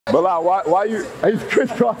Bilal, why you? He's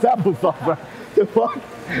crisscross applesauce, bro. The fuck?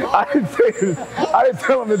 I didn't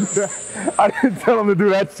tell him to do that. I didn't tell him to do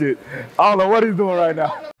that shit. I don't know what he's doing right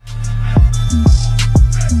now.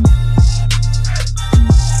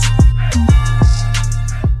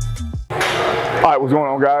 All right, what's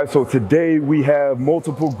going on, guys? So today we have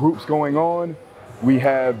multiple groups going on. We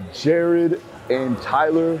have Jared and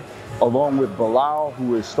Tyler, along with Bilal,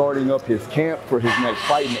 who is starting up his camp for his next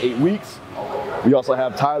fight in 8 weeks. We also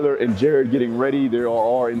have Tyler and Jared getting ready. They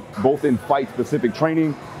are both in fight-specific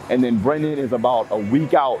training. And then Brendan is about a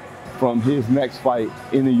week out from his next fight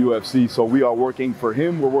in the UFC. So we are working for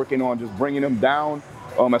him. We're working on just bringing him down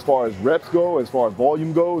as far as reps go, as far as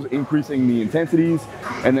volume goes, increasing the intensities.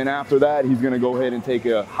 And then after that, he's gonna go ahead and take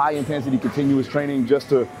a high-intensity continuous training just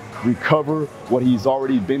to recover what he's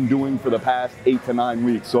already been doing for the past 8 to 9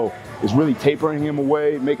 weeks. So it's really tapering him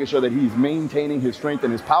away, making sure that he's maintaining his strength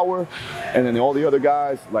and his power. And then all the other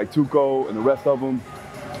guys, like Tuco and the rest of them,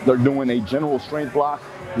 they're doing a general strength block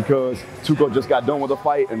because Tuco just got done with a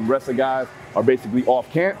fight and the rest of the guys are basically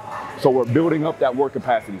off camp. So we're building up that work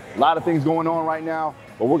capacity. A lot of things going on right now,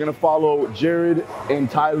 but we're gonna follow Jared and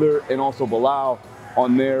Tyler and also Bilal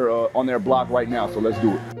on their block right now. So let's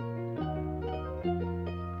do it.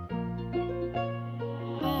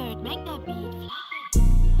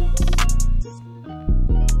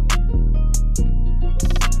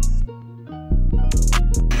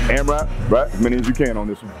 And right, as many as you can on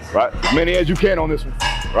this one, right? As many as you can on this one,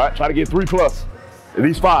 right? Try to get 3+, at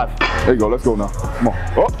least 5. There you go, let's go now. Come on,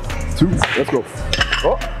 up, 2, let's go.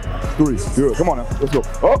 Up, 3, good, come on now, let's go.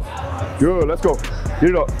 Up, good, let's go. Get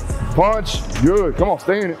it up, punch, good, come on,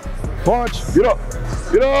 stay in it. Punch, get up,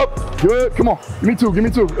 good, come on. Give me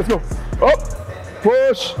 2, let's go. Up,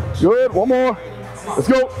 push, good, one more. Let's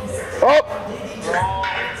go, up.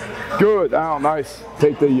 Good, down, nice.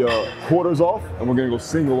 Take the quarters off and we're gonna go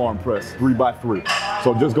single arm press, 3 by 3.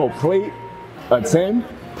 So just go plate a 10,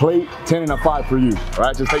 plate 10 and a 5 for you. All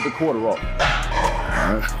right, just take the quarter off.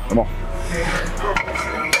 All right, come on.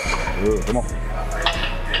 Good, come on.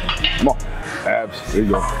 Come on, abs, there you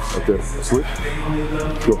go, right there. Switch,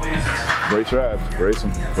 let's go. Brace your abs, brace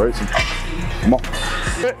them. Come on.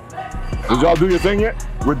 Did y'all do your thing yet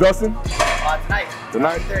with Dustin?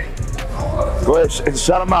 Tonight. 9:30. Go ahead,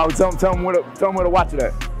 shout them out. Tell them where to watch it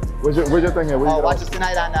at. Where's your thing here? Watch us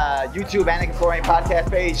tonight on YouTube and the Foreign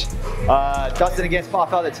podcast page. Dustin against Paul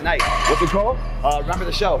Felder tonight. What's it called? Remember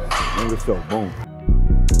the show. Remember the show. Boom.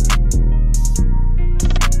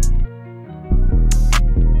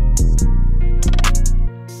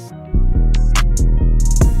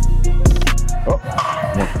 Up.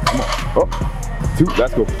 Come on. Up. 2.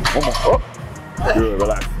 Let's go. One more. Up. Good.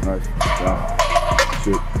 Relax. Nice. Down.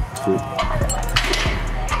 Shit.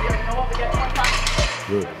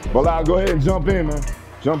 Good. Bilal, go ahead and jump in, man.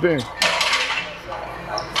 Jump in.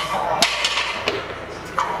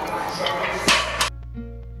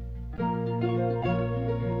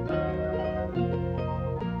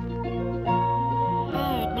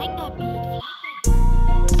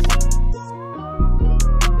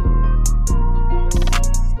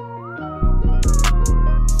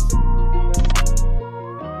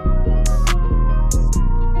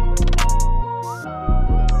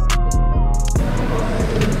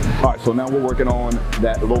 So now we're working on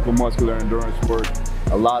that local muscular endurance work,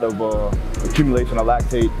 a lot of accumulation of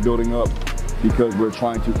lactate building up because we're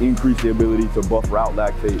trying to increase the ability to buffer out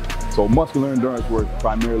lactate. So muscular endurance work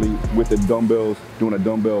primarily with the dumbbells, doing a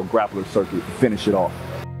dumbbell grappler circuit to finish it off.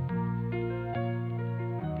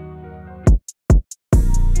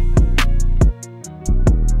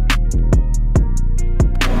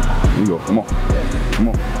 Here you go, come on.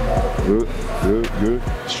 Good.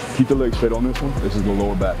 Keep the legs straight on this one. This is the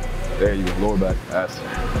lower back. There you go, lower back, ass.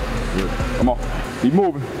 Good, come on, keep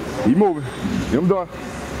moving. Get them done.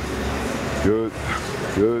 Good.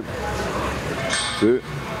 Sit.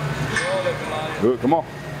 Good, come on,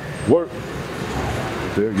 work.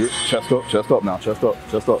 There, good, chest up now, chest up,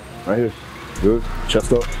 right here. Good,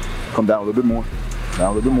 chest up, come down a little bit more,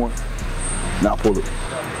 Now pull it.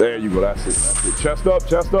 There you go, that's it. Chest up.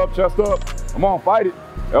 Come on, fight it.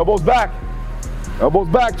 Elbows back,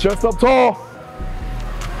 chest up tall.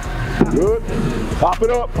 Good. Pop it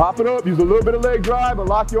up. Use a little bit of leg drive, but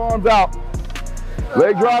lock your arms out.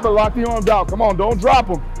 Leg drive, but lock the arms out. Come on, don't drop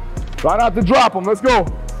them. Try not to drop them. Let's go.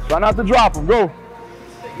 Go.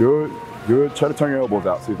 Good. Try to turn your elbows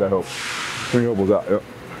out. See if that helps. Turn your elbows out. Yep.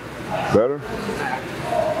 Better.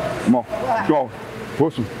 Come on. Let's go.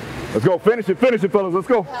 Push them. Let's go. Finish it, fellas. Let's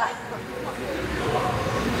go.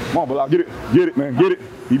 Come on, Bilal. Get it, man.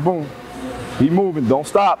 Keep moving. Don't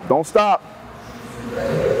stop.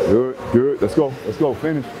 Good. Good, let's go,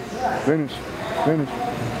 finish, finish, finish.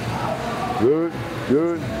 Good,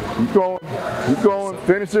 good, keep going,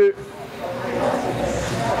 finish it.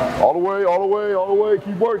 All the way, all the way, all the way,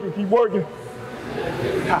 keep working, keep working.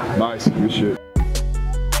 Nice, good shit.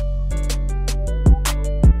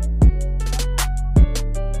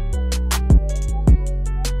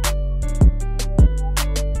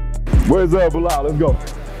 Where's Bilal? Let's go.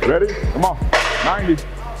 Ready? Come on, 90.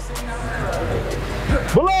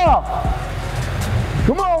 Bilal!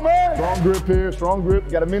 Come on, man. Strong grip here, strong grip.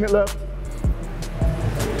 Got a minute left.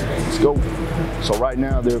 Let's go. So right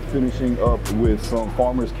now they're finishing up with some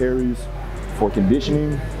farmer's carries for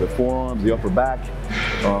conditioning, the forearms, the upper back.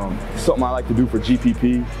 Something I like to do for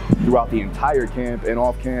GPP throughout the entire camp and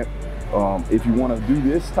off camp. If you want to do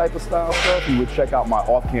this type of style stuff, you would check out my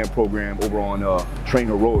off-camp program over on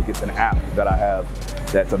Trainer Rogue. It's an app that I have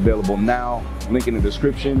that's available now. Link in the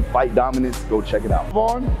description. Fight Dominance. Go check it out.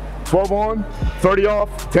 12 on, 30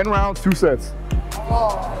 off, 10 rounds, 2 sets.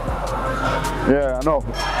 Yeah, I know.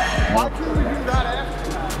 Why can't we do that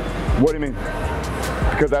after? What do you mean?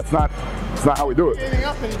 Because it's not how we do it.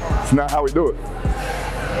 It's not how we do it.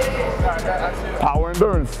 Power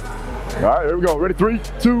endurance. All right, here we go. Ready? 3,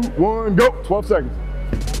 2, 1, go. 12 seconds.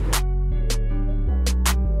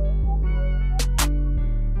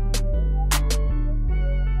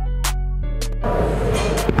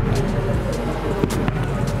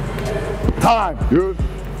 Time. Good.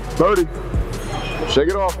 30. Shake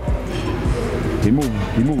it off. Keep moving.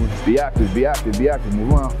 Keep moving. Be active. Be active. Be active.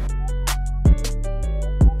 Move around.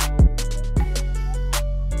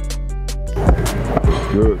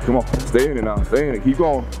 Good. Come on. Stay in it now. Stay in it. Keep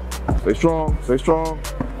going. Stay strong. Stay strong.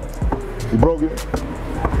 You broke it.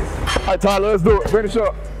 All right, Tyler, let's do it. Finish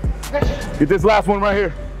up. Get this last one right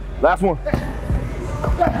here. Last one.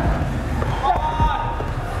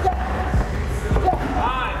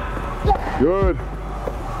 Good.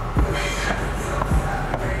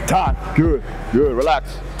 Time. Good. Good.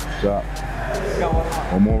 Relax. Good job.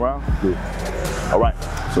 One more round. Good. All right.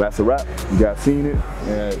 So that's a wrap. You guys seen it.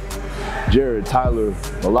 And Jared, Tyler,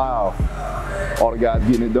 Mo, all the guys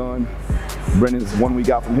getting it done. Brendan's 1 week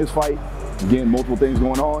out from his fight. Again, multiple things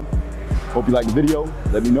going on. Hope you like the video.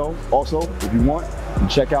 Let me know. Also, if you want, you can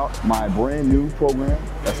check out my brand new program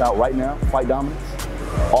that's out right now, Fight Dominance.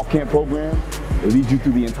 Off-camp program. It leads you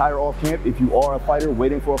through the entire off-camp. If you are a fighter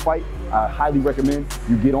waiting for a fight, I highly recommend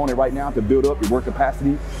you get on it right now to build up your work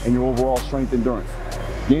capacity and your overall strength endurance.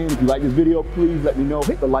 Again, if you like this video, please let me know.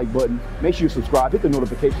 Hit the like button. Make sure you subscribe. Hit the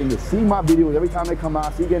notification to see my videos every time they come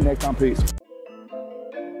out. See you again next time. Peace.